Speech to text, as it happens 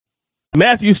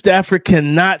Matthew Stafford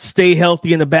cannot stay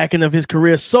healthy in the back end of his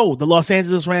career, so the Los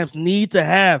Angeles Rams need to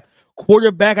have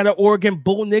quarterback out of Oregon,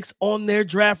 Bo Nix, on their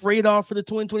draft radar for the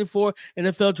 2024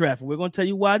 NFL Draft. We're going to tell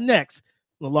you why next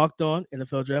on the Locked On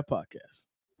NFL Draft Podcast.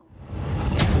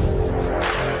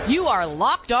 You are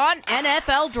Locked On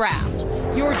NFL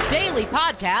Draft, your daily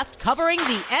podcast covering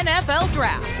the NFL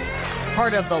Draft.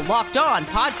 Part of the Locked On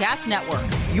Podcast Network,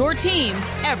 your team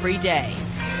every day.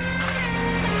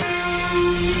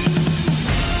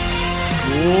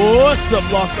 What's up,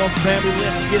 Locked On family?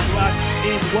 Let's get locked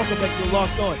in. Welcome back to the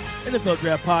Locked On NFL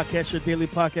Draft Podcast, your daily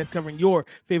podcast covering your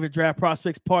favorite draft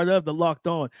prospects, part of the Locked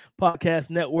On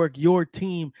Podcast Network, your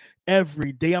team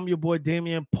every day. I'm your boy,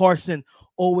 Damian Parson,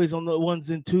 always on the ones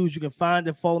and twos. You can find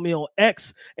and follow me on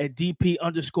X at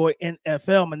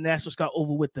DP_NFL. I'm a national scout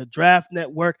over with the Draft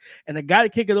Network. And I got to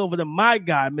kick it over to my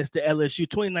guy, Mr. LSU,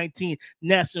 2019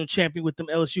 national champion with them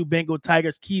LSU Bengal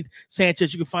Tigers, Keith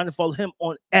Sanchez. You can find and follow him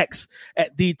on X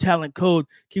at The Talent Code.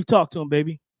 Keith, talk to him,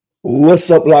 baby. What's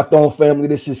up, Locked On family?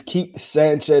 This is Keith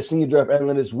Sanchez, senior draft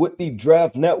analyst with the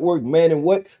Draft Network, man. And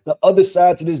what the other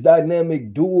side to this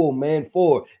dynamic duo, man,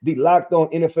 for the Locked On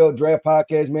NFL Draft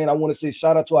Podcast, man, I want to say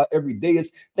shout out to our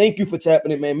everydayers. Thank you for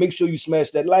tapping it, man. Make sure you smash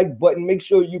that like button. Make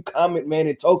sure you comment, man,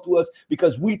 and talk to us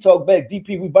because we talk back.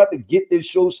 DP, we about to get this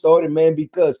show started, man,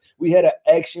 because we had an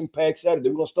action-packed Saturday.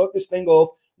 We're going to start this thing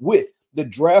off with the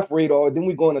draft radar. Then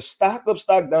we're going to stock up,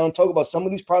 stock down, talk about some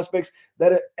of these prospects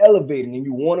that are elevating, and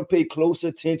you want to pay close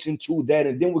attention to that.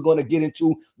 And then we're going to get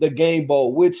into the game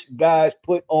ball, which guys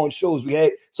put on shows. We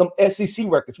had some SEC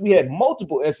records. We had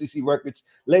multiple SEC records.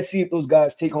 Let's see if those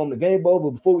guys take home the game ball.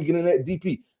 But before we get in that,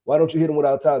 DP, why don't you hit them with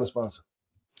our title sponsor?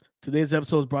 Today's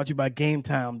episode is brought to you by Game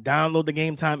Time. Download the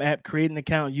Game Time app, create an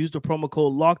account, use the promo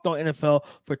code LOCKEDONNFL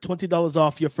for $20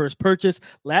 off your first purchase.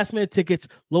 Last-minute tickets,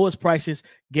 lowest prices,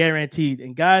 guaranteed.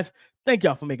 And guys, thank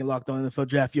y'all for making Locked On NFL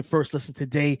Draft your first listen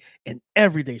today and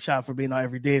every day. Shout out for being on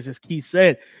every day, as Keith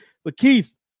said. But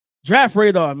Keith, draft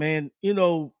radar, man, you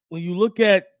know, when you look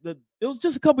at it was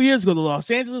just a couple years ago, the Los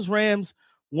Angeles Rams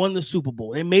won the Super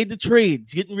Bowl. They made the trade,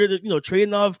 getting rid of,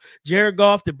 trading off Jared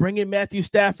Goff to bring in Matthew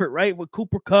Stafford, right, with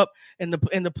Cooper Kupp and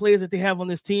the players that they have on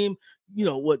this team. They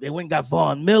went and got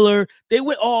Von Miller. They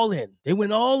went all in.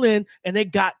 And they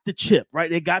got the chip, right?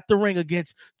 They got the ring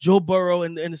against Joe Burrow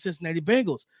and the Cincinnati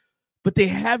Bengals. But they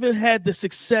haven't had the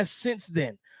success since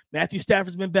then. Matthew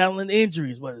Stafford's been battling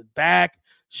injuries, whether it's back,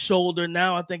 shoulder.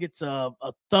 Now I think it's a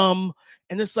thumb.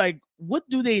 And it's like, what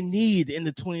do they need in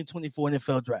the 2024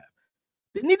 NFL Draft?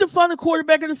 They need to find a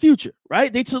quarterback in the future,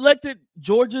 right? They selected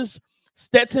Georgia's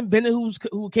Stetson Bennett,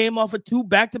 who came off of 2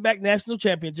 back-to-back national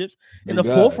championships in the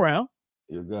 4th round.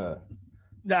 Your guy.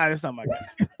 Nah, that's not my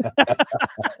guy.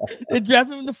 They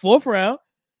drafted him in the 4th round,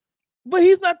 but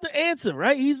he's not the answer,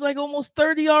 right? He's like almost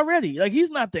 30 already. Like, he's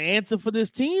not the answer for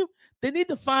this team. They need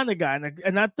to find a guy.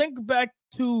 And I think back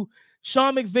to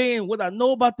Sean McVay and what I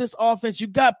know about this offense. You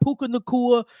got Puka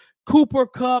Nacua, Cooper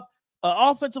Kupp.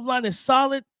 Offensive line is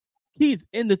solid. Keith,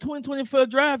 in the 2024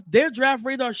 draft, their draft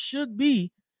radar should be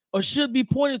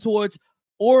pointed towards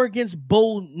Oregon's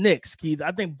Bo Nix, Keith.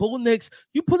 I think Bo Nix,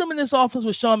 you put him in this offense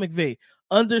with Sean McVay,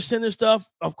 under center stuff,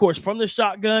 of course, from the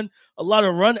shotgun, a lot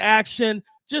of run action,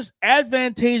 just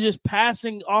advantageous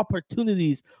passing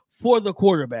opportunities for the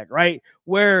quarterback, right?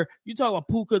 Where you talk about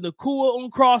Puka Nacua on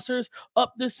crossers,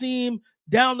 up the seam,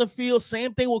 down the field,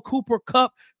 same thing with Cooper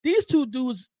Kupp. These two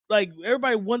dudes, like,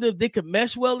 everybody wondered if they could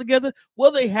mesh well together.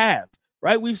 Well, they have,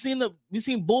 right? We've seen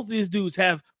both of these dudes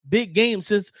have big games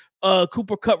since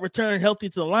Cooper Kupp returned healthy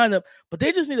to the lineup, but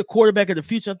they just need a quarterback of the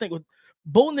future. I think what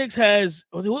Bo Nix has,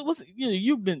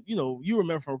 you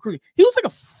remember from recruiting, he was like a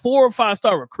 4 or 5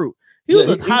 star recruit. He was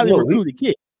a highly recruited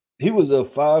kid. He was a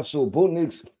 5. So Bo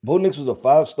Nix was a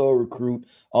 5-star recruit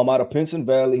out of Pinson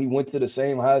Valley. He went to the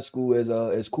same high school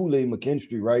as Kool-Aid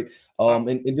McKinstry, right?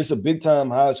 And just a big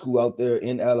time high school out there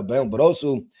in Alabama. But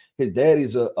also his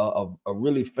daddy's a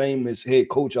really famous head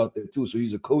coach out there too. So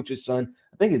he's a coach's son.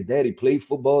 I think his daddy played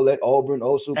football at Auburn.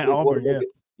 Also played quarterback.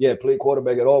 Yeah, played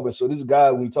quarterback at Auburn. So this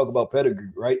guy, when you talk about pedigree,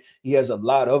 right? He has a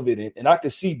lot of it, and I can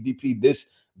see DP this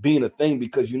being a thing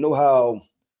because you know how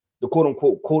the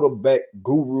quote-unquote quarterback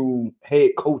guru head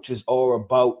coaches are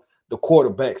about the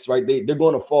quarterbacks, right? They're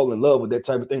going to fall in love with that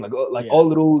type of thing.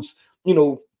 All of those,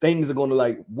 things are going to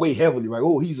like weigh heavily, right?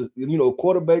 Oh, he's a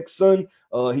quarterback's son,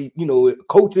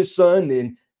 coach's son,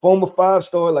 and former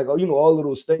 5-star, all of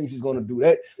those things he's going to do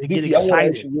that. They get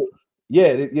excited.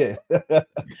 Yeah. I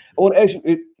want to ask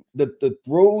you the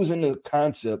throws and the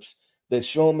concepts that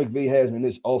Sean McVay has in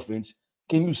this offense.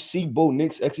 Can you see Bo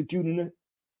Nix executing it?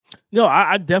 No,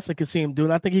 I definitely could see him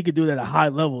doing. I think he could do that at a high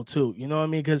level too. You know what I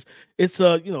mean? Because it's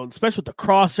especially with the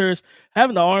crossers,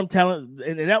 having the arm talent,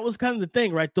 and that was kind of the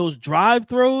thing, right? Those drive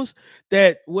throws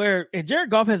and Jared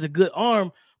Goff has a good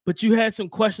arm, but you had some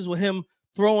questions with him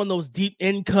throwing those deep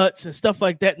end cuts and stuff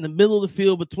like that in the middle of the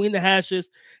field between the hashes.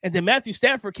 And then Matthew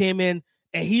Stafford came in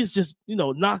and he's just,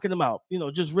 knocking them out,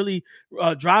 just really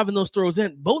driving those throws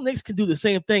in. Bo Nix can do the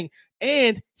same thing.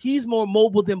 And he's more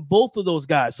mobile than both of those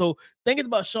guys. So thinking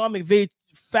about Sean McVay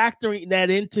factoring that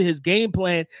into his game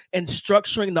plan and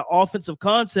structuring the offensive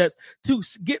concepts to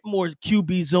get more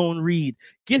QB zone read,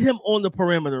 get him on the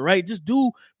perimeter, right? Just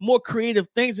do more creative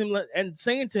things and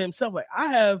saying to himself, like,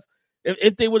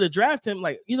 if they would have drafted him,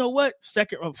 like, you know what?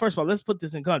 First of all, let's put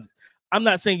this in context. I'm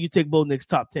not saying you take Bo Nix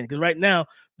top 10 because right now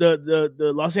the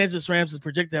Los Angeles Rams is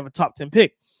projected to have a top 10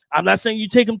 pick. I'm not saying you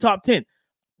take him top 10.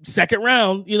 Second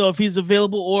round, if he's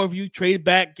available, or if you trade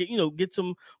back, get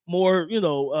some more,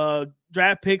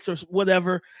 draft picks or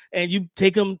whatever, and you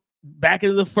take him back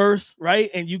into the first, right?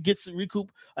 And you get to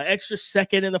recoup an extra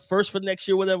second in the first for next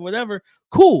year, whatever.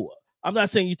 Cool. I'm not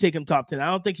saying you take him top 10. I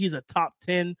don't think he's a top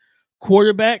 10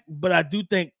 quarterback, but I do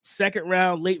think second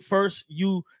round, late first,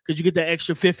 because you get that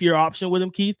extra fifth-year option with him,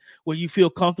 Keith, where you feel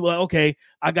comfortable, like, okay,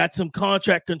 I got some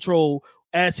contract control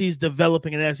as he's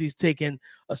developing and as he's taking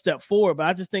a step forward. But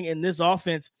I just think in this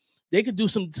offense, they could do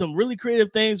some really creative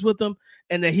things with him,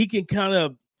 and that he can kind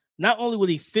of, not only will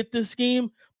he fit the scheme,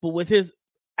 but with his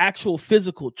actual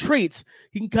physical traits,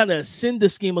 he can kind of ascend the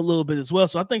scheme a little bit as well.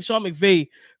 So I think Sean McVay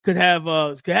could have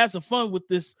some fun with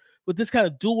this kind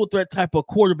of dual threat type of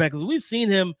quarterback, because we've seen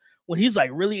him when he's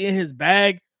like really in his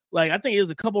bag. Like, I think it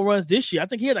was a couple runs this year. I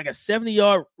think he had like a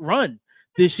 70-yard run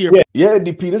this year. Yeah,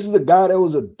 DP, this is a guy that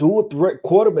was a dual threat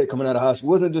quarterback coming out of high school.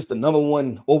 He wasn't just the number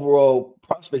one overall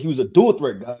prospect. He was a dual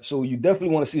threat guy. So you definitely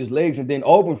want to see his legs. And then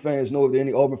Auburn fans know, if there are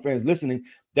any Auburn fans listening,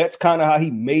 that's kind of how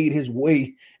he made his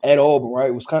way at Auburn, right?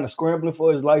 It was kind of scrambling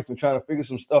for his life and trying to figure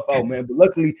some stuff out, man. But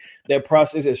luckily, that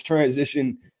process has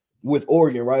transitioned with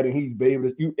Oregon, right? And he's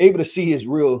able to see his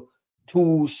real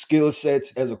tools, skill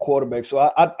sets as a quarterback.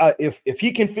 So if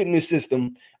he can fit in this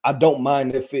system, I don't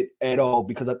mind that fit at all,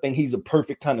 because I think he's a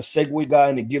perfect kind of segue guy,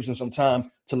 and it gives him some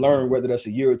time to learn, whether that's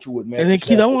a year or two with Matthew And then,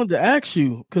 Stafford. Keith, I wanted to ask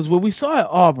you, because what we saw at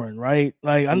Auburn, right?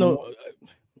 Like, I know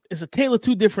it's a tale of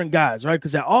two different guys, right?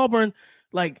 Because at Auburn,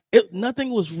 like, nothing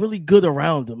was really good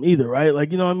around them either, right?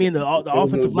 Like, you know what I mean? The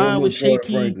offensive line was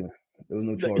shaky. There was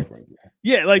no Troy Franklin.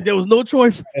 Yeah, like there was no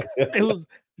Troy. It was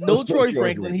no Troy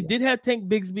Franklin. He did have Tank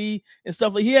Bigsby and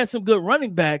stuff. Like, he had some good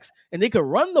running backs, and they could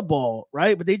run the ball,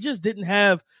 right? But they just didn't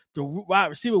have the wide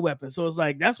receiver weapon. So it's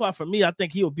like, that's why for me, I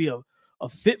think he'll be a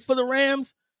fit for the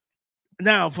Rams.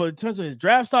 Now, in terms of his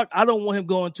draft stock, I don't want him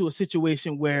going to a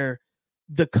situation where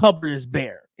the cupboard is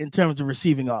bare in terms of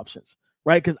receiving options,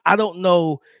 right? Because I don't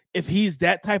know if he's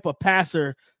that type of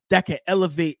passer that can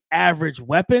elevate average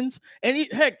weapons. And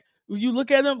heck, you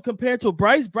look at him compared to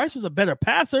Bryce. Bryce was a better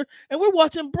passer, and we're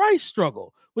watching Bryce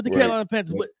struggle with the Carolina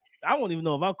Panthers. But I won't even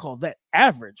know if I'll call that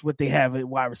average, what they have at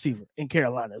wide receiver in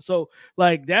Carolina. So,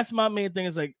 like, that's my main thing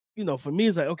is, like, for me,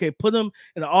 it's like, okay, put him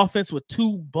in an offense with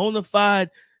two bona fide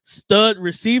stud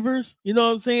receivers, you know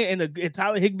what I'm saying? And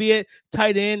Tyler Higbee at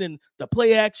tight end, and the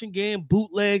play action game,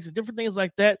 bootlegs, and different things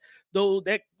like that. Though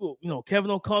that,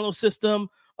 Kevin O'Connell system,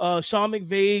 Sean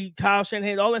McVay, Kyle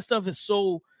Shanahan, all that stuff is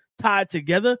so tied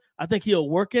together. I think he'll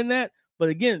work in that. But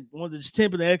again, I want to just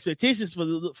temper the expectations for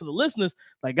the listeners.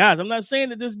 Like, guys, I'm not saying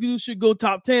that this dude should go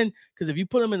top 10, because if you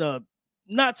put him in a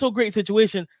not so great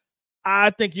situation,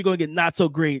 I think you're going to get not so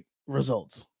great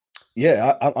results.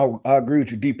 Yeah, I agree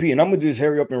with you, DP. And I'm going to just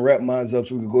hurry up and wrap mine up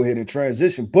so we can go ahead and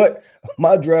transition. But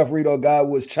my draft radar guy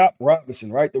was Chop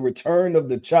Robinson, right? The return of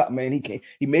the Chop, man.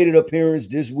 He made an appearance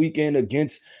this weekend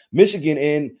against Michigan.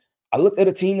 And I looked at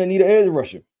a team that need an edge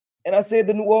rusher. And I said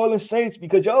the New Orleans Saints,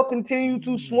 because y'all continue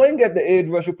to swing at the edge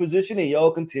rusher position and y'all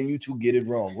continue to get it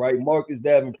wrong, right? Marcus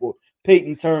Davenport,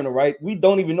 Peyton Turner, right? We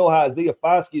don't even know how Isaiah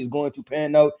Foskey is going to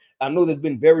pan out. I know there's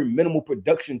been very minimal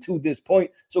production to this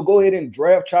point. So go ahead and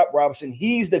draft Chop Robinson.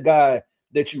 He's the guy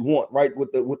that you want, right?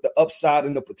 With the upside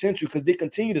and the potential, because they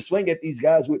continue to swing at these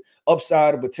guys with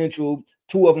upside and potential.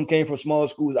 Two of them came from small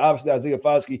schools. Obviously, Isaiah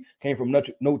Foskey came from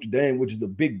Notre Dame, which is a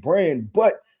big brand,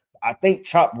 but I think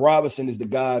Chop Robinson is the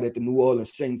guy that the New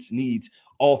Orleans Saints needs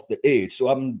off the edge. So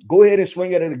I'm go ahead and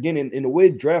swing at it again. In the way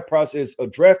draft process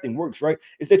of drafting works, right,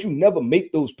 is that you never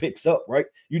make those picks up, right?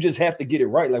 You just have to get it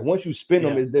right. Like, once you spin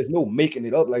them, there's no making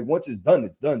it up. Like, once it's done,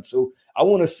 it's done. So I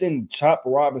want to send Chop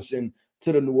Robinson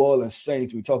to the New Orleans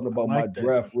Saints. We're talking about my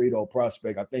draft radar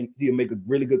prospect. I think he'll make a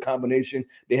really good combination.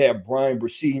 They have Brian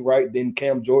Bresee, right? Then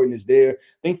Cam Jordan is there,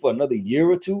 I think, for another year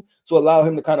or two. So allow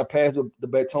him to kind of pass the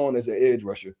baton as an edge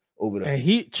rusher over there.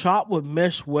 And Chop would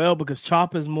mesh well because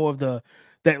Chop is more of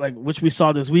that like which we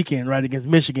saw this weekend, right, against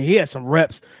Michigan. He had some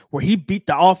reps where he beat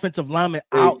the offensive lineman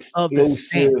out of the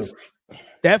stance.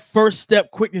 That first step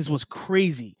quickness was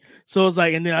crazy. So it's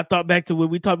like, and then I thought back to what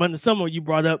we talked about in the summer. You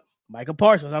brought up Michael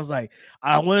Parsons. I was like,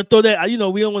 I want to throw that, we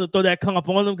don't want to throw that comp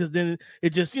on him because then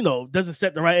it just, doesn't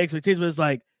set the right expectations. But it's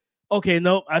like, okay,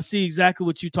 no, I see exactly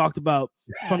what you talked about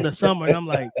from the summer. And I'm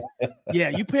like, yeah,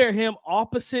 you pair him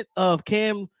opposite of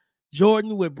Cam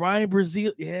Jordan with Brian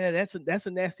Bresee. Yeah, that's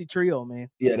a nasty trio, man.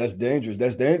 Yeah, that's dangerous.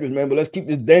 That's dangerous, man. But let's keep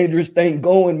this dangerous thing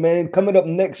going, man. Coming up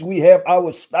next, we have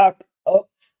our stock up,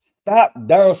 stock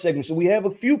down segment. So we have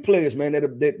a few players, man,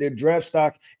 that their draft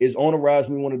stock is on the rise.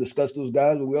 We want to discuss those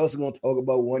guys, but we're also going to talk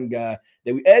about one guy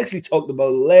that we actually talked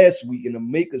about last week in the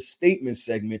Make a Statement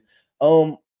segment.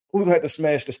 We're going to have to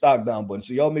smash the stock down button.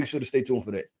 So y'all make sure to stay tuned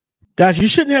for that. Guys, you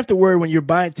shouldn't have to worry when you're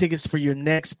buying tickets for your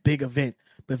next big event.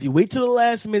 But if you wait till the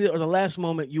last minute or the last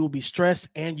moment, you will be stressed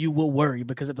and you will worry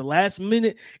because at the last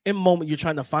minute and moment, you're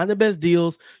trying to find the best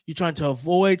deals. You're trying to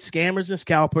avoid scammers and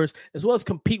scalpers, as well as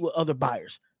compete with other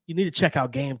buyers. You need to check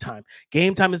out Game Time.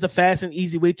 Game Time is the fast and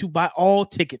easy way to buy all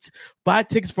tickets. Buy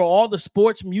tickets for all the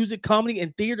sports, music, comedy,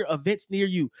 and theater events near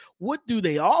you. What do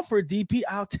they offer, DP?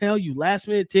 I'll tell you.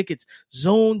 Last-minute tickets,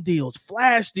 zone deals,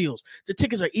 flash deals. The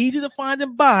tickets are easy to find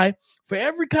and buy for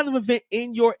every kind of event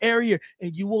in your area,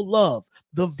 and you will love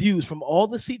the views from all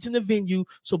the seats in the venue.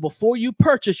 So before you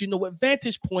purchase, you know what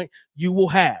vantage point you will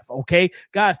have, okay?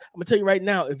 Guys, I'm going to tell you right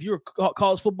now, if you're a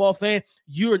college football fan,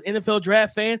 you're an NFL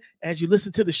draft fan, as you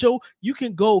listen to the show, you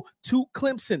can go to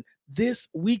Clemson this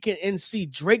weekend and see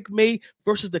Drake May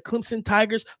versus the Clemson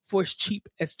Tigers for as cheap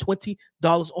as $20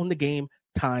 on the Game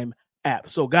Time app.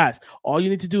 So, guys, all you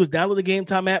need to do is download the Game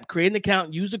Time app, create an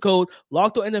account, use the code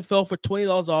LOCKEDONNFL for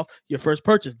 $20 off your first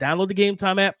purchase. Download the Game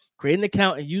Time app, create an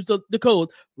account, and use the code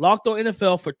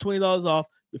LOCKEDONNFL for $20 off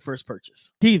your first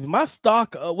purchase. Keith, my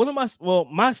stock,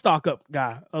 my stock up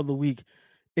guy of the week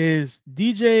is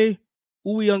DJ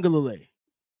Uiagalelei.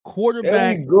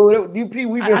 Quarterback. There we go. DP,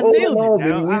 we've been holding on,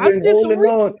 baby. We've been holding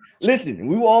on. Listen,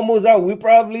 we were almost out. We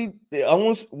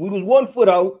was 1 foot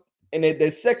out, and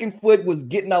that second foot was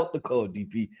getting out the car,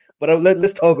 DP. But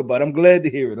let's talk about it. I'm glad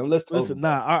to hear it.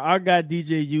 Our guy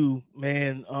DJU,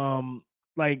 man,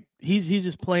 like he's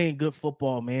just playing good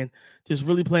football, man. Just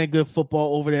really playing good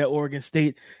football over there at Oregon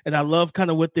State. And I love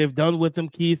kind of what they've done with him,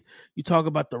 Keith. You talk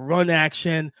about the run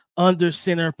action, under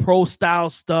center, pro style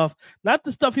stuff. Not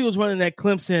the stuff he was running at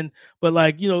Clemson, but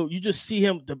like, you just see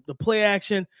him, the play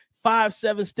action,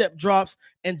 5-7 step drops,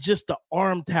 and just the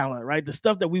arm talent, right? The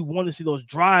stuff that we want to see, those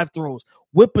drive throws,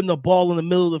 whipping the ball in the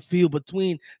middle of the field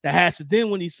between the hashes. Then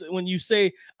when you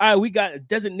say, all right, we got a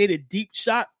designated deep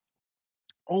shot.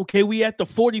 Okay, we at the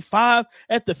 45,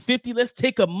 at the 50. Let's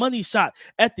take a money shot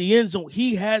at the end zone.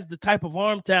 He has the type of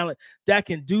arm talent that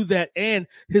can do that, and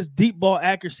his deep ball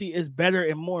accuracy is better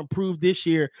and more improved this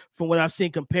year from what I've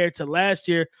seen compared to last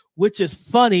year, which is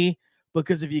funny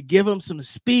because if you give him some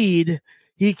speed,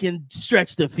 he can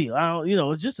stretch the field.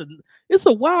 It's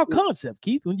a wild concept,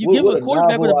 Keith. When you give a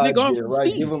quarterback with a big arm,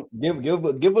 right?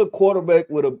 Speed. Give a quarterback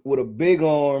with a big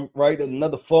arm, right?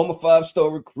 Another former 5-star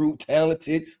recruit,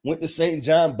 talented, went to St.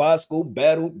 John Bosco,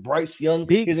 battled Bryce Young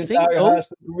his entire high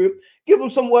school career. Give him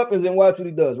some weapons and watch what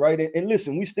he does, right? And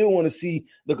listen, we still want to see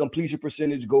the completion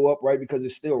percentage go up, right? Because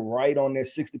it's still right on that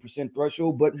 60%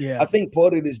 threshold. But yeah. I think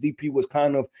part of this DP was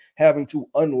kind of having to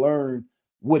unlearn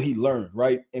what he learned,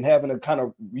 right? And having to kind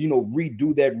of,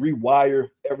 redo that, rewire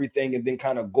everything, and then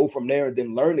kind of go from there and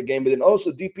then learn the game. But then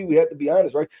also, DP, we have to be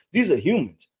honest, right? These are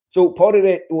humans. So part of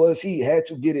that was he had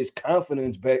to get his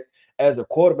confidence back as a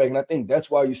quarterback. And I think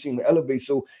that's why you see him elevate.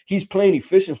 So he's playing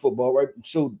efficient football, right?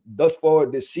 So thus far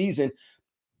this season,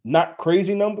 not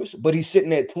crazy numbers, but he's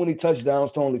sitting at 20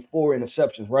 touchdowns to only 4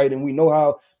 interceptions, right? And we know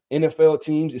how NFL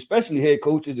teams, especially head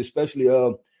coaches, especially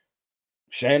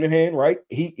Shanahan, right?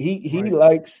 He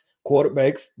likes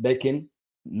quarterbacks that can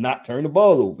not turn the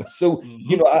ball over. So,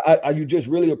 you just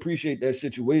really appreciate that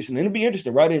situation. And it'd be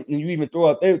interesting, right? And you even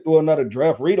throw another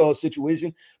draft radar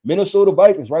situation. Minnesota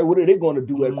Vikings, right? What are they going to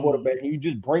do at quarterback? And you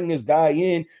just bring this guy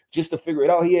in just to figure it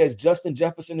out. He has Justin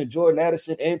Jefferson and Jordan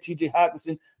Addison and TJ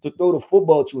Hawkinson to throw the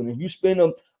football to. And if you spend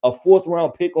a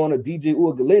 4th-round pick on a DJ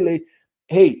Uiagalelei,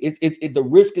 hey, it's the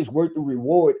risk is worth the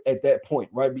reward at that point,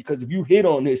 right? Because if you hit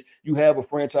on this, you have a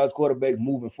franchise quarterback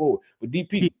moving forward. But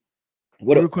DP,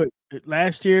 real quick,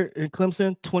 last year in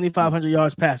Clemson, 2,500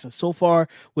 yards passing. So far,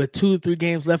 with 2 to 3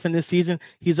 games left in this season,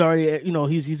 he's already,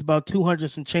 he's about 200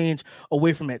 some change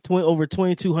away from it, over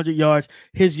 2,200 yards.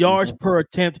 His yards per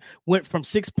attempt went from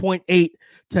 6.8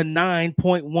 to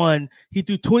 9.1. He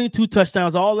threw 22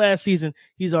 touchdowns all last season.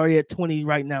 He's already at 20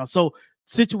 right now. So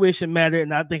situation mattered,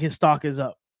 and I think his stock is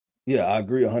up. Yeah, I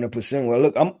agree 100%. Well,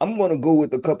 look, I'm going to go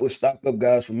with a couple of stock up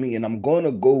guys for me, and I'm going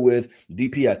to go with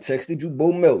DP. I texted you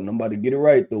Bo Melton. I'm about to get it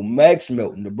right, though. Max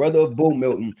Melton, the brother of Bo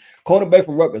Melton, cornerback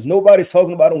from Rutgers. Nobody's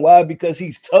talking about him. Why? Because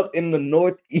he's tucked in the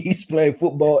Northeast playing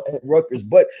football at Rutgers.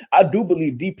 But I do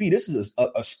believe DP, this is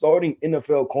a starting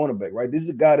NFL cornerback, right? This is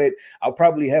a guy that I'll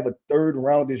probably have a third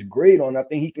roundish grade on. I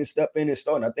think he can step in and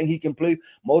start. And I think he can play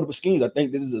multiple schemes. I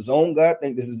think this is a zone guy. I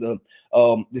think this is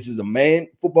a man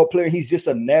football player. He's just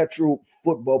a natural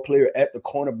football player at the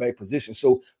cornerback position.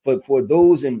 So for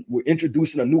those, and we're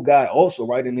introducing a new guy also,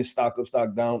 right, in this stock up,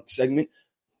 stock down segment.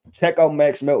 Check out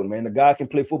Max Melton, man. The guy can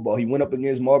play football. He went up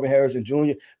against Marvin Harrison Jr.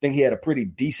 I think he had a pretty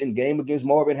decent game against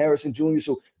Marvin Harrison Jr.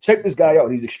 So check this guy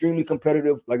out. He's extremely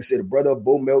competitive. Like I said, a brother of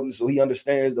Bo Melton, so he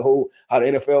understands the whole how the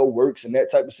NFL works and that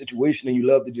type of situation. And you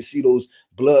love to just see those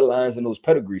bloodlines and those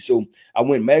pedigrees. So I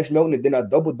went Max Melton, and then I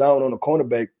doubled down on the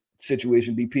cornerback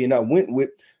situation, DP, and I went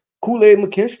with Kool-Aid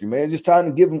McKinstry, man. Just trying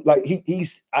to give him, like,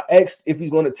 I asked if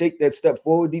he's going to take that step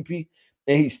forward, DP,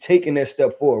 and he's taking that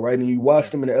step forward, right? And you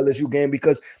watched him in the LSU game,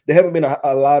 because there haven't been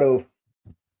a lot of,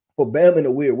 for Bama in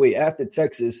a weird way, after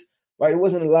Texas, right? It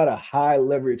wasn't a lot of high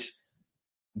leverage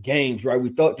games, right? We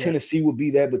thought Tennessee would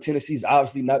be that, but Tennessee's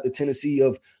obviously not the Tennessee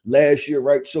of last year,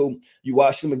 right? So you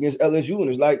watched him against LSU, and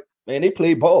it's like, man, they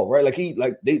play ball, right?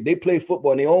 They play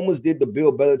football, and they almost did the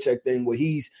Bill Belichick thing where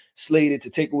he's slated to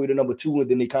take away the number 2, and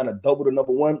then they kind of double the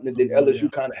number 1, and then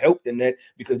LSU kind of helped in that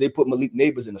because they put Malik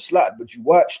Neighbors in the slot. But you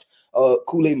watched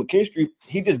Kool-Aid McKinstry,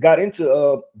 he just got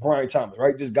into Brian Thomas,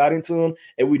 right? Just got into him,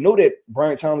 and we know that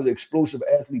Brian Thomas is an explosive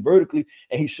athlete vertically,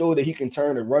 and he showed that he can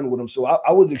turn and run with him. So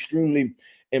I was extremely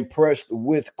impressed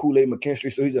with Kool-Aid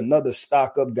McKinstry. So he's another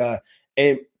stock up guy.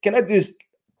 And can I just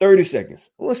 30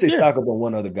 seconds. I want to say stock up on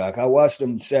one other guy. I watched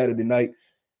him Saturday night.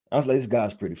 I was like, this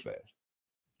guy's pretty fast.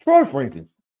 Troy Franklin,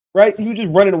 right? You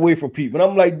just running away from people. And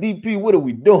I'm like, DP, what are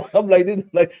we doing? I'm like,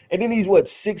 and then he's 6'2",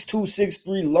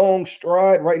 6'3", long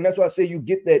stride, right? And that's why I say you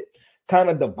get that kind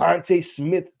of Devontae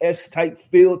Smith-esque type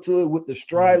feel to it with the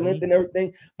stride length and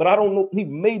everything. But I don't know. He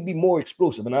may be more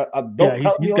explosive. And I don't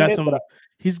he's got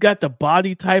he's got the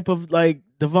body type of like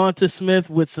Devonta Smith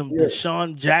with some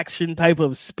Deshaun Jackson type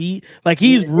of speed. Like,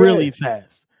 he's really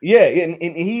fast. Yeah, and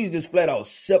he's just flat out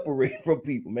separated from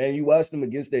people, man. You watch them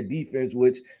against that defense,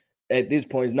 which at this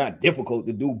point is not difficult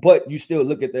to do, but you still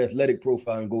look at the athletic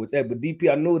profile and go with that. But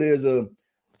DP, I know there's a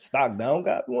stock down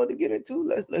guy we want to get into.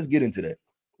 Let's get into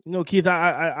that. Keith,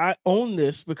 I own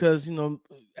this because, and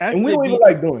we don't even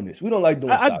like doing this. We don't like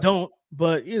doing I don't,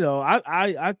 but,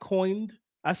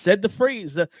 I said the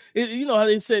phrase, you know how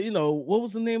they said, what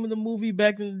was the name of the movie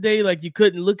back in the day? Like, you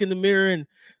couldn't look in the mirror and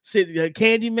say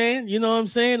Candyman, you know what I'm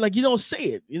saying? Like, you don't say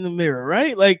it in the mirror,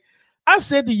 right? Like, I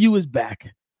said the U is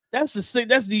back. That's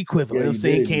the equivalent of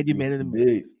saying Candyman in the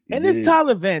mirror. And it's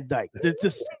Tyler Van Dyke.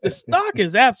 The stock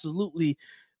is absolutely,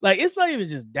 like, it's not even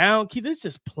just down, Keith. It's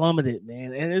just plummeted,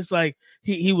 man. And it's like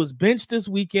he was benched this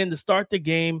weekend to start the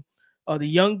game. The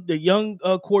young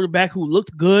quarterback who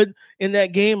looked good in that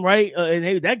game, right? And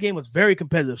hey, that game was very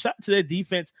competitive. Shout out to their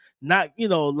defense, not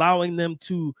allowing them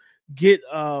to get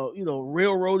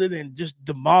railroaded and just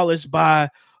demolished by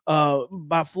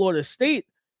Florida State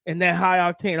and that high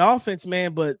octane offense,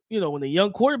 man. But when the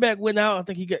young quarterback went out, I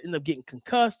think he ended up getting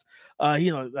concussed. I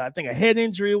think a head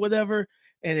injury or whatever,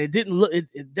 and it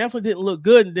definitely didn't look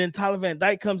good. And then Tyler Van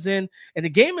Dyke comes in, and the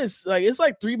game is it's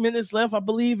 3 minutes left, I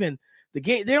believe, and the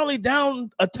game, they're only down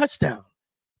a touchdown.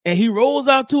 And he rolls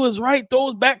out to his right,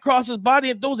 throws back across his body,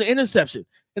 and throws an interception.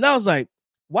 And I was like,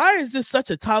 why is this such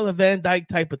a Tyler Van Dyke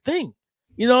type of thing?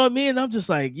 You know what I mean? And I'm just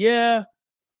like, yeah,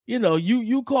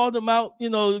 you called him out.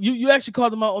 You actually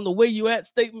called him out on the Where You At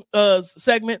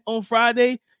segment on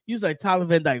Friday. You was like, Tyler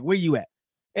Van Dyke, where you at?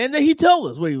 And then he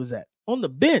told us where he was at, on the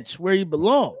bench where he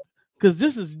belonged. Because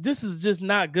this is just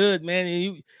not good, man.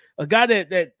 And a guy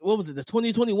that what was it, the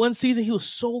 2021 season, he was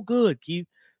so good, Keith.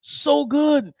 So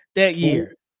good that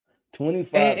year.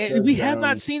 25 and we have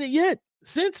not seen it yet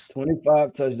since.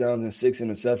 25 touchdowns and 6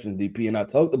 interceptions, DP. And I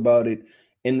talked about it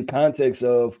in the context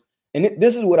of, and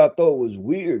this is what I thought was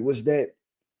weird, was that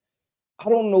I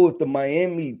don't know if the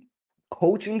Miami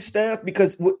coaching staff,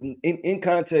 because in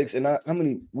context, and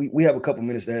we have a couple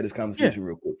minutes to have this conversation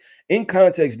real quick. In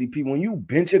context, DP, when you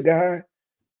bench a guy,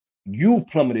 you've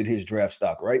plummeted his draft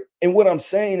stock, right? And what I'm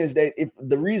saying is that if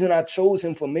the reason I chose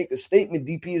him for make a statement,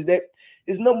 DP, is that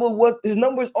his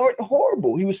numbers aren't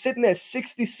horrible. He was sitting at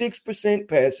 66%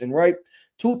 passing, right?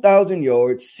 2,000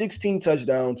 yards, 16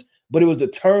 touchdowns, but it was the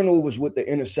turnovers with the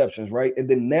interceptions, right? And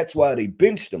then that's why they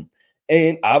benched him.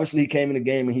 And obviously he came in the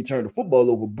game and he turned the football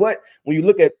over. But when you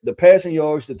look at the passing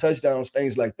yards, the touchdowns,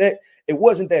 things like that, it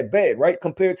wasn't that bad, right?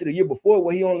 Compared to the year before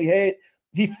where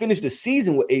he finished the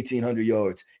season with 1,800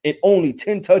 yards and only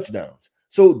 10 touchdowns.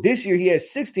 So this year he had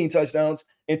 16 touchdowns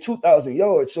and 2,000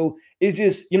 yards. So it's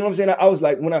just, you know what I'm saying? I was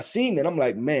like, when I seen it, I'm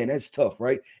like, man, that's tough,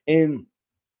 right? And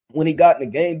when he got in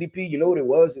the game, DP, you know what it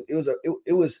was?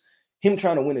 It was him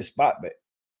trying to win his spot back.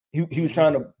 He was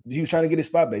trying to get his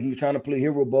spot back. He was trying to play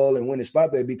hero ball and win his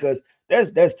spot back because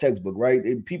that's textbook, right?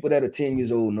 And people that are 10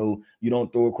 years old know you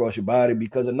don't throw across your body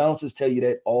because announcers tell you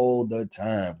that all the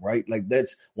time, right? Like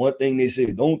that's one thing they say,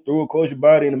 don't throw across your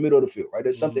body in the middle of the field, right?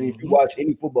 That's something if you watch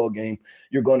any football game,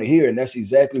 you're going to hear, and that's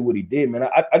exactly what he did, man.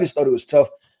 I just thought it was tough,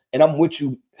 and I'm with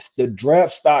you. The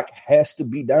draft stock has to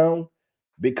be down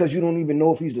because you don't even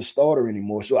know if he's the starter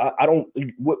anymore. So I don't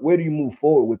 – where do you move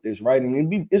forward with this, right?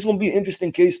 And it's going to be an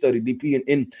interesting case study, DP.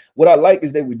 And what I like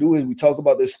is that we talk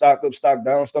about this stock up, stock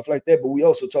down, stuff like that, but we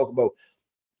also talk about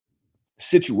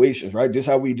situations, right? Just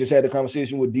how we just had the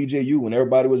conversation with DJU when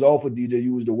everybody was off with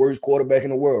DJU was the worst quarterback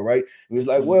in the world, right? It was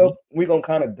like, well, we're going to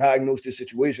kind of diagnose this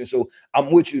situation. So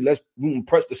I'm with you. We can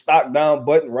press the stock down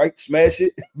button, right? Smash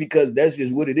it because that's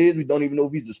just what it is. We don't even know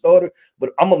if he's the starter,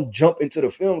 but I'm going to jump into the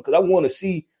film because I want to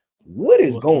see what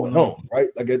is going on, right?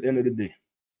 Like at the end of the day.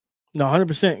 No,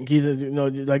 100%. You know,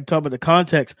 like talk about the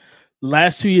context.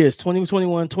 Last 2 years,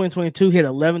 2021, 2022, he had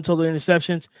 11 total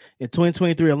interceptions. In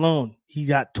 2023 alone, he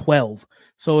got 12.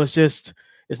 So it's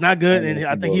not good. And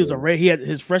I think he had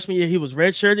his freshman year, he was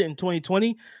redshirted in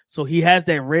 2020. So he has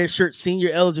that redshirt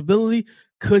senior eligibility.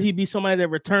 Could he be somebody that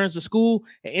returns to school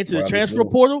and into the transfer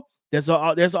portal? There's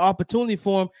an opportunity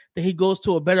for him that he goes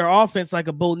to a better offense like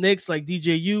a Bo Nix, like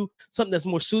DJU, something that's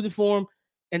more suited for him.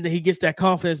 And then he gets that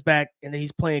confidence back and then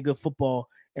he's playing good football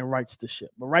and rights the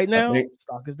ship. But right now,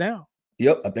 stock is down.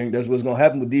 Yep, I think that's what's going to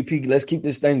happen with DP. Let's keep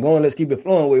this thing going. Let's keep it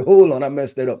flowing. Wait, hold on. I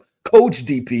messed that up. Coach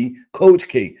DP, Coach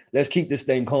K. Let's keep this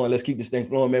thing going. Let's keep this thing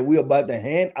flowing, man. We're about to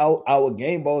hand out our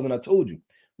game balls. And I told you,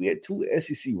 we had 2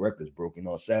 SEC records broken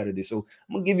on Saturday. So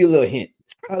I'm going to give you a little hint.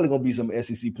 It's probably going to be some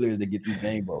SEC players that get these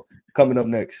game balls coming up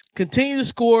next. Continue to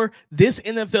score this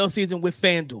NFL season with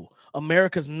FanDuel,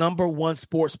 America's #1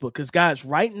 sportsbook. Because, guys,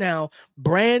 right now,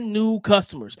 brand new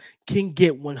customers can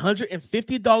get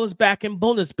 $150 back in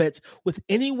bonus bets with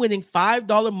any winning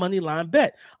 $5 money line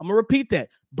bet. I'm going to repeat that.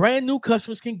 Brand new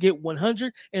customers can get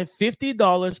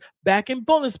 $150 back in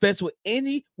bonus bets with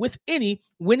any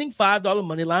winning $5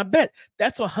 money line bet.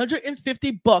 That's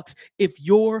 $150 if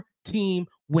your team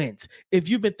wins. If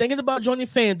you've been thinking about joining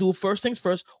FanDuel, first things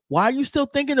first, why are you still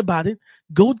thinking about it?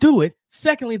 Go do it.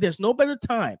 Secondly, there's no better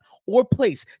time or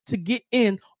place to get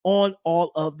in on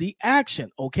all of the action,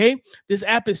 okay? This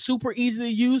app is super easy to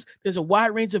use. There's a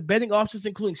wide range of betting options,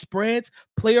 including spreads,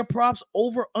 player props,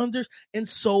 over-unders, and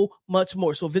so much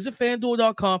more. So visit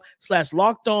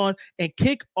FanDuel.com/lockedon and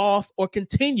kick off or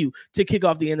continue to kick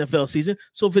off the NFL season.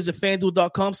 So visit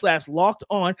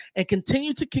FanDuel.com/lockedon and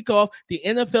continue to kick off the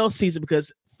NFL season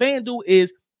because FanDuel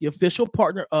is the official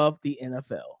partner of the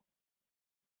NFL.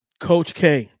 Coach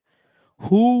K,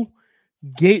 who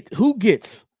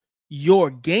gets your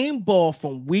game ball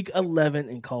from week 11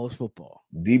 in college football?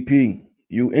 DP,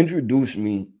 you introduce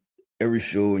me every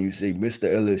show and you say Mr.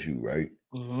 LSU, right?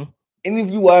 Mm-hmm. And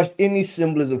if you watch any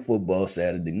semblance of football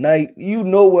Saturday night, you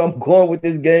know where I'm going with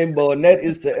this game ball, and that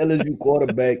is to LSU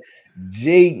quarterback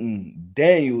Jaden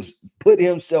Daniels put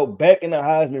himself back in the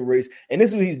Heisman race. And this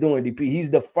is what he's doing, DP. He's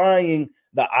defying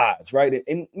the odds, right?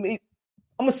 And I'm going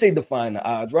to say defying the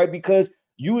odds, right? Because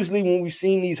usually when we've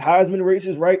seen these Heisman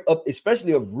races, right, up,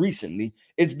 especially of recently,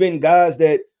 it's been guys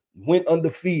that went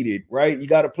undefeated, right? You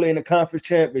got to play in a conference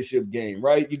championship game,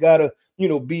 right? You got to,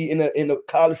 be in a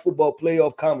college football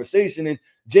playoff conversation. And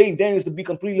Jaden Daniels, to be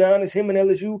completely honest, him and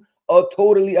LSU are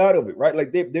totally out of it, right?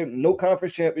 Like they're no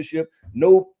conference championship,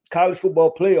 no college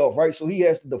football playoff, right? So he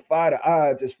has to defy the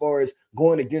odds as far as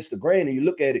going against the grain. And you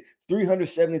look at it,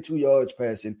 372 yards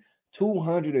passing,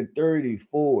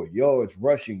 234 yards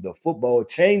rushing the football,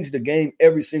 changed the game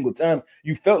every single time.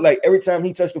 You felt like every time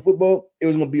he touched the football, it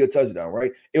was going to be a touchdown,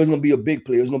 right? It was going to be a big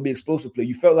play. It was going to be an explosive play.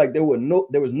 You felt like there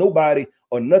was nobody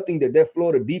or nothing that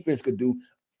Florida defense could do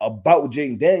about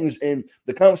Jaden Daniels. And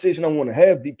the conversation I want to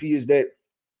have, DP, is that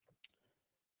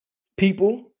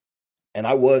people, and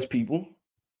I was people,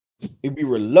 it'd be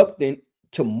reluctant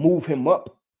to move him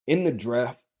up in the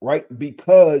draft right?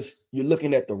 Because you're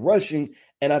looking at the rushing,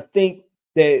 and I think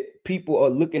that people are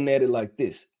looking at it like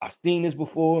this. I've seen this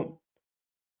before.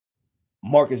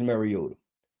 Marcus Mariota.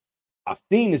 I've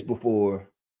seen this before.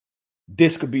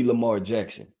 This could be Lamar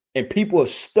Jackson. And people are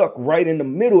stuck right in the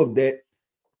middle of that.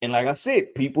 And like I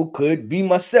said, people could be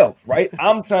myself, right?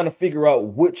 I'm trying to figure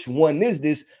out which one is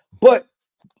this. But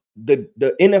the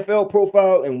NFL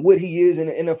profile and what he is in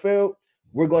the NFL,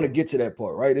 we're going to get to that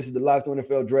part, right? This is the Locked On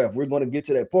NFL draft. We're going to get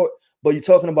to that part. But you're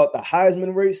talking about the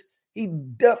Heisman race. He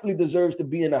definitely deserves to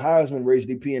be in the Heisman race,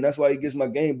 DP. And that's why he gets my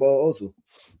game ball also.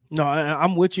 No,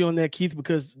 I'm with you on that, Keith,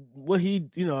 because what he,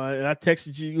 I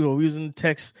texted you, we was in the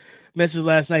text message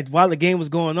last night while the game was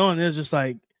going on. It was just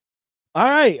like, all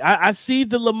right, I see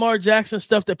the Lamar Jackson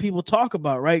stuff that people talk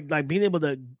about, right? Like being able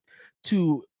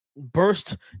to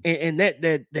burst and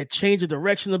that change of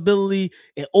direction ability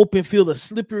and open field, the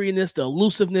slipperiness, the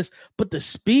elusiveness, but the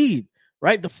speed,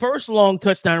 right? The first long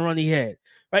touchdown run he had,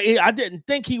 right? I didn't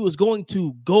think he was going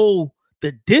to go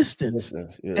the distance.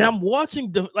 Yeah. And I'm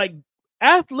watching the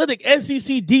athletic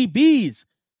SEC DBs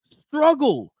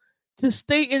struggle to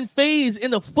stay in phase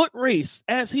in a foot race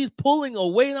as he's pulling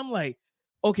away. And I'm like,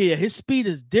 okay, yeah, his speed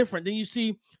is different. Then you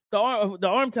see the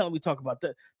arm talent we talk about,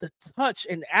 the touch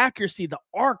and accuracy, the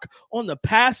arc on the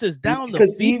passes down the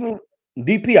field. Even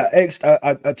DP,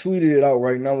 I tweeted it out,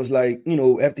 right? And I was like,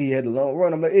 after he had the long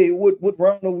run, I'm like, hey, what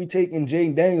round are we taking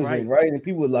Jaden Daniels in, right? And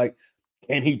people were like,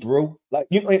 can he throw?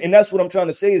 And that's what I'm trying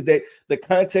to say is that the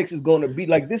context is going to be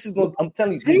like, this is going. I'm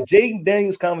telling you, the Jaden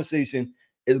Daniels conversation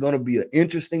is going to be an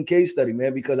interesting case study,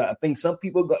 man, because I think some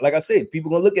people, like I said,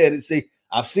 people going to look at it and say,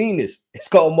 I've seen this. It's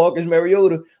called Marcus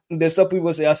Mariota. And then some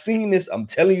people say, I've seen this. I'm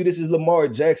telling you, this is Lamar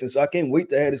Jackson. So I can't wait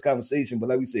to have this conversation. But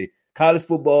like we say, college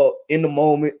football in the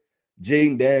moment,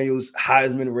 Jaden Daniels,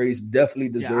 Heisman race definitely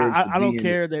deserves to be I don't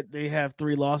care that they have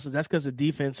 3 losses. That's because the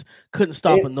defense couldn't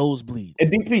stop a nosebleed.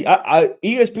 And DP,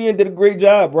 ESPN did a great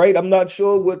job, right? I'm not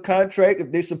sure what contract,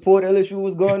 if they support LSU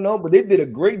was going on, but they did a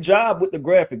great job with the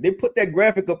graphic. They put that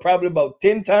graphic up probably about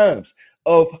 10 times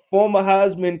of former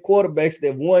Heisman quarterbacks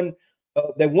that won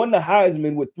the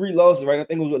Heisman with 3 losses, right? I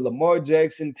think it was with Lamar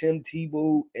Jackson, Tim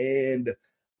Tebow, and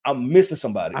I'm missing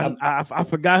somebody. I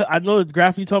forgot. I know the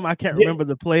graphic you told me. I can't remember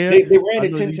the player. They ran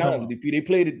it 10 times. They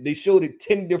played it. They showed it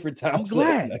 10 different times. I'm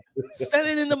glad. Set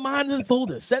it in the mind of the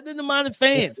voters. Set it in the mind of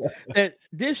fans that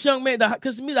this young man,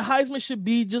 because to me, the Heisman should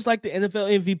be just like the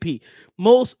NFL MVP,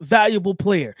 most valuable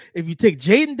player. If you take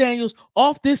Jaden Daniels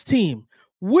off this team,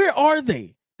 where are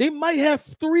they? They might have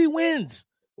 3 wins.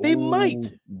 They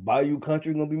might. Bayou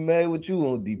Country gonna be mad with you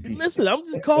on DP. Listen, I'm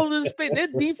just calling this. Their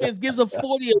defense gives up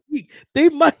 40 a week. They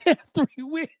might have 3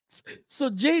 wins.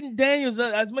 So Jaden Daniels,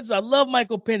 as much as I love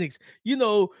Michael Penix,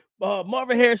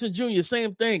 Marvin Harrison Jr.,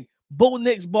 same thing. Bo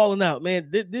Nix balling out, man.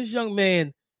 This young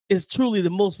man is truly the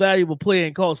most valuable player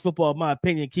in college football, in my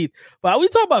opinion, Keith. But we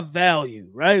talk about value,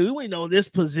 right? We know this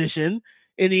position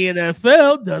in the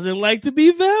NFL doesn't like to be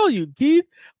valued, Keith.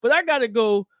 But I gotta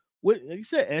go. Like you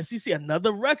said, SEC,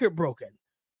 another record broken.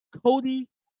 Cody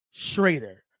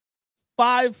Schrader,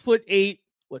 5'8"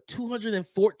 with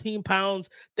 214 pounds,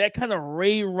 that kind of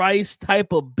Ray Rice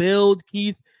type of build,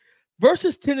 Keith,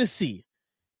 versus Tennessee.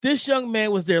 This young man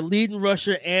was their leading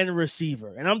rusher and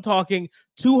receiver. And I'm talking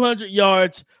 200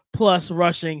 yards plus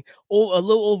rushing, a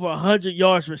little over 100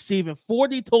 yards receiving,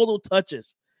 40 total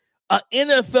touches.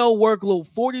 NFL workload,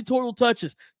 40 total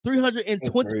touches,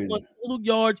 321 total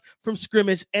yards from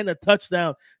scrimmage, and a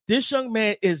touchdown. This young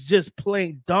man is just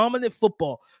playing dominant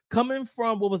football. Coming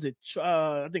from,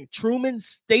 I think Truman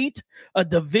State, a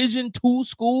Division II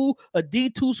school, a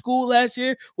D2 school last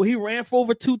year, where he ran for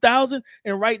over 2,000.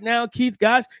 And right now, Keith,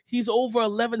 guys, he's over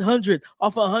 1,100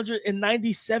 off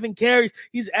 197 carries.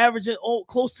 He's averaging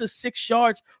close to 6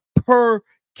 yards per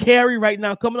carry right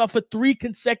now, coming off of 3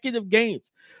 consecutive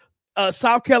games.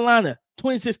 South Carolina,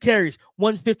 26 carries,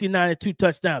 159 and 2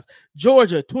 touchdowns.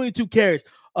 Georgia, 22 carries,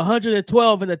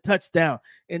 112 and a touchdown.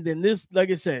 And then this,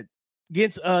 like I said,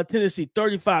 against Tennessee,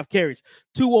 35 carries,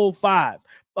 205.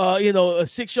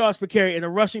 6 yards per carry and a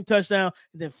rushing touchdown,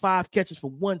 and then 5 catches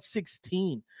for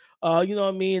 116. You know what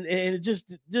I mean? And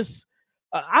just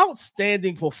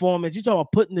outstanding performance. You're talking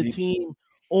about putting the team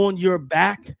on your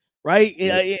back. Right,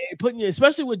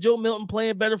 especially with Joe Milton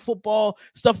playing better football,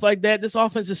 stuff like that. This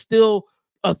offense is still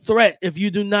a threat. If you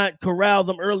do not corral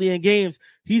them early in games,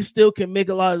 he still can make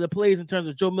a lot of the plays in terms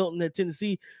of Joe Milton at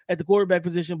Tennessee at the quarterback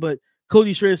position. But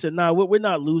Cody Schrader said, "Nah, we're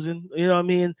not losing." You know what I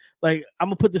mean? Like, I'm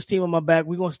gonna put this team on my back.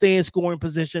 We're gonna stay in scoring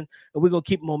position, and we're gonna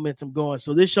keep momentum going.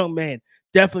 So this young man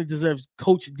definitely deserves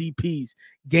Coach DP's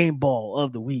game ball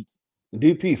of the week.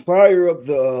 DP, fire up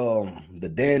the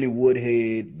Danny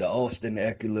Woodhead, the Austin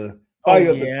Eckler,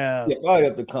 Fire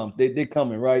up the comp. They're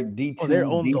coming, right? D2, they're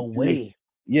on D3. the way.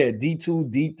 Yeah,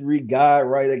 D2, D3 guy,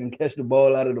 right? That can catch the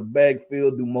ball out of the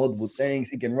backfield, do multiple things.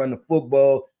 He can run the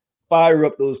football. Fire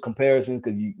up those comparisons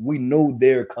because we know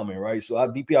they're coming, right? So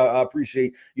DP, I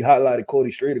appreciate you highlighted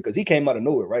Cody Strader because he came out of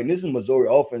nowhere, right? And this is Missouri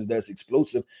offense that's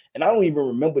explosive. And I don't even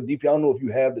remember, DP, I don't know if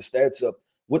you have the stats up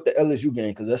with the LSU game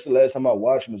because that's the last time I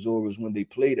watched Missouri was when they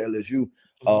played LSU.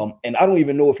 And I don't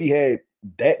even know if he had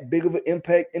that big of an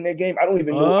impact in that game. I don't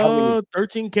even know how many.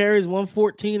 13 carries,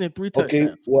 114, and 3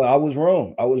 touchdowns. Okay, well, I was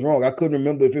wrong. I couldn't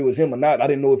remember if it was him or not. I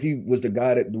didn't know if he was the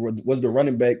guy that was the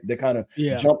running back that kind of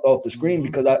jumped off the screen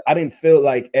because I didn't feel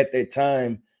like at that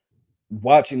time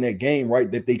watching that game,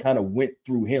 right, that they kind of went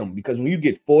through him because when you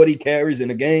get 40 carries in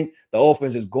a game, the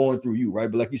offense is going through you, right?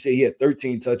 But like you say, he had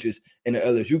 13 touches in the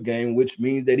LSU game, which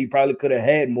means that he probably could have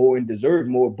had more and deserved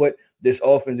more, but this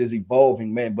offense is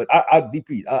evolving, man. But I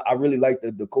really like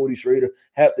the Cody Strader.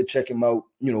 Have to check him out.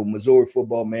 You know, Missouri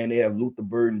football, man. They have Luther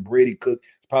Burden, Brady Cook.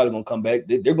 Probably going to come back.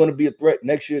 They're going to be a threat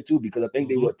next year, too, because I think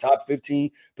they were top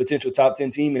 15, potential top 10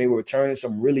 team, and they were returning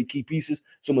some really key pieces.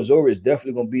 So Missouri is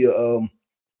definitely going to be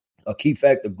a key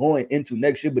factor going into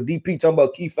next year. But DP talking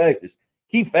about key factors.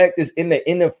 Key factors in the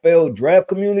NFL draft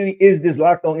community is this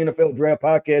Locked On NFL Draft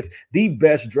Podcast, the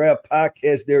best draft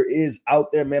podcast there is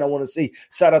out there, man. I want to say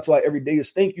shout out to our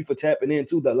everydayers. Thank you for tapping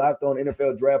into the Locked On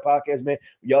NFL Draft Podcast, man.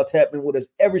 Y'all tapping with us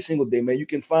every single day, man. You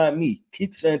can find me,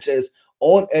 Keith Sanchez,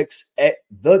 on X at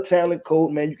The Talent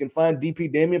Code, man. You can find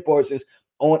DP Damian Parsons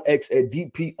on X at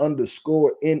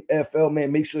DP_NFL,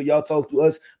 man. Make sure y'all talk to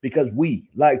us because we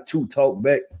like to talk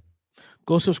back.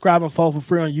 Go subscribe and follow for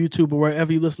free on YouTube or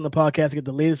wherever you listen to podcasts. Get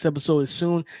the latest episode as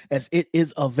soon as it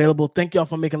is available. Thank y'all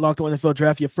for making Locked On NFL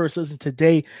Draft your first listen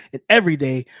today and every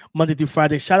day, Monday through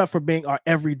Friday. Shout out for being our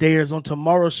everydayers. On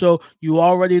tomorrow's show, you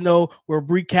already know we're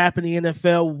recapping the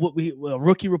NFL.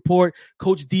 Rookie report.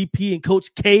 Coach DP and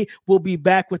Coach K will be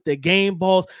back with the game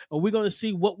balls, and we're going to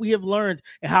see what we have learned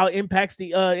and how it impacts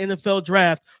the NFL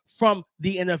draft from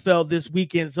the NFL this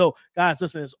weekend. So, guys,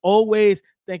 listen, as always,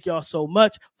 thank y'all so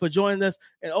much for joining us.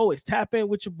 And always tap in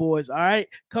with your boys, all right?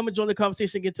 Come and join the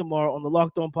conversation again tomorrow on the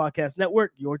Locked On Podcast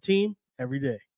Network, your team every day.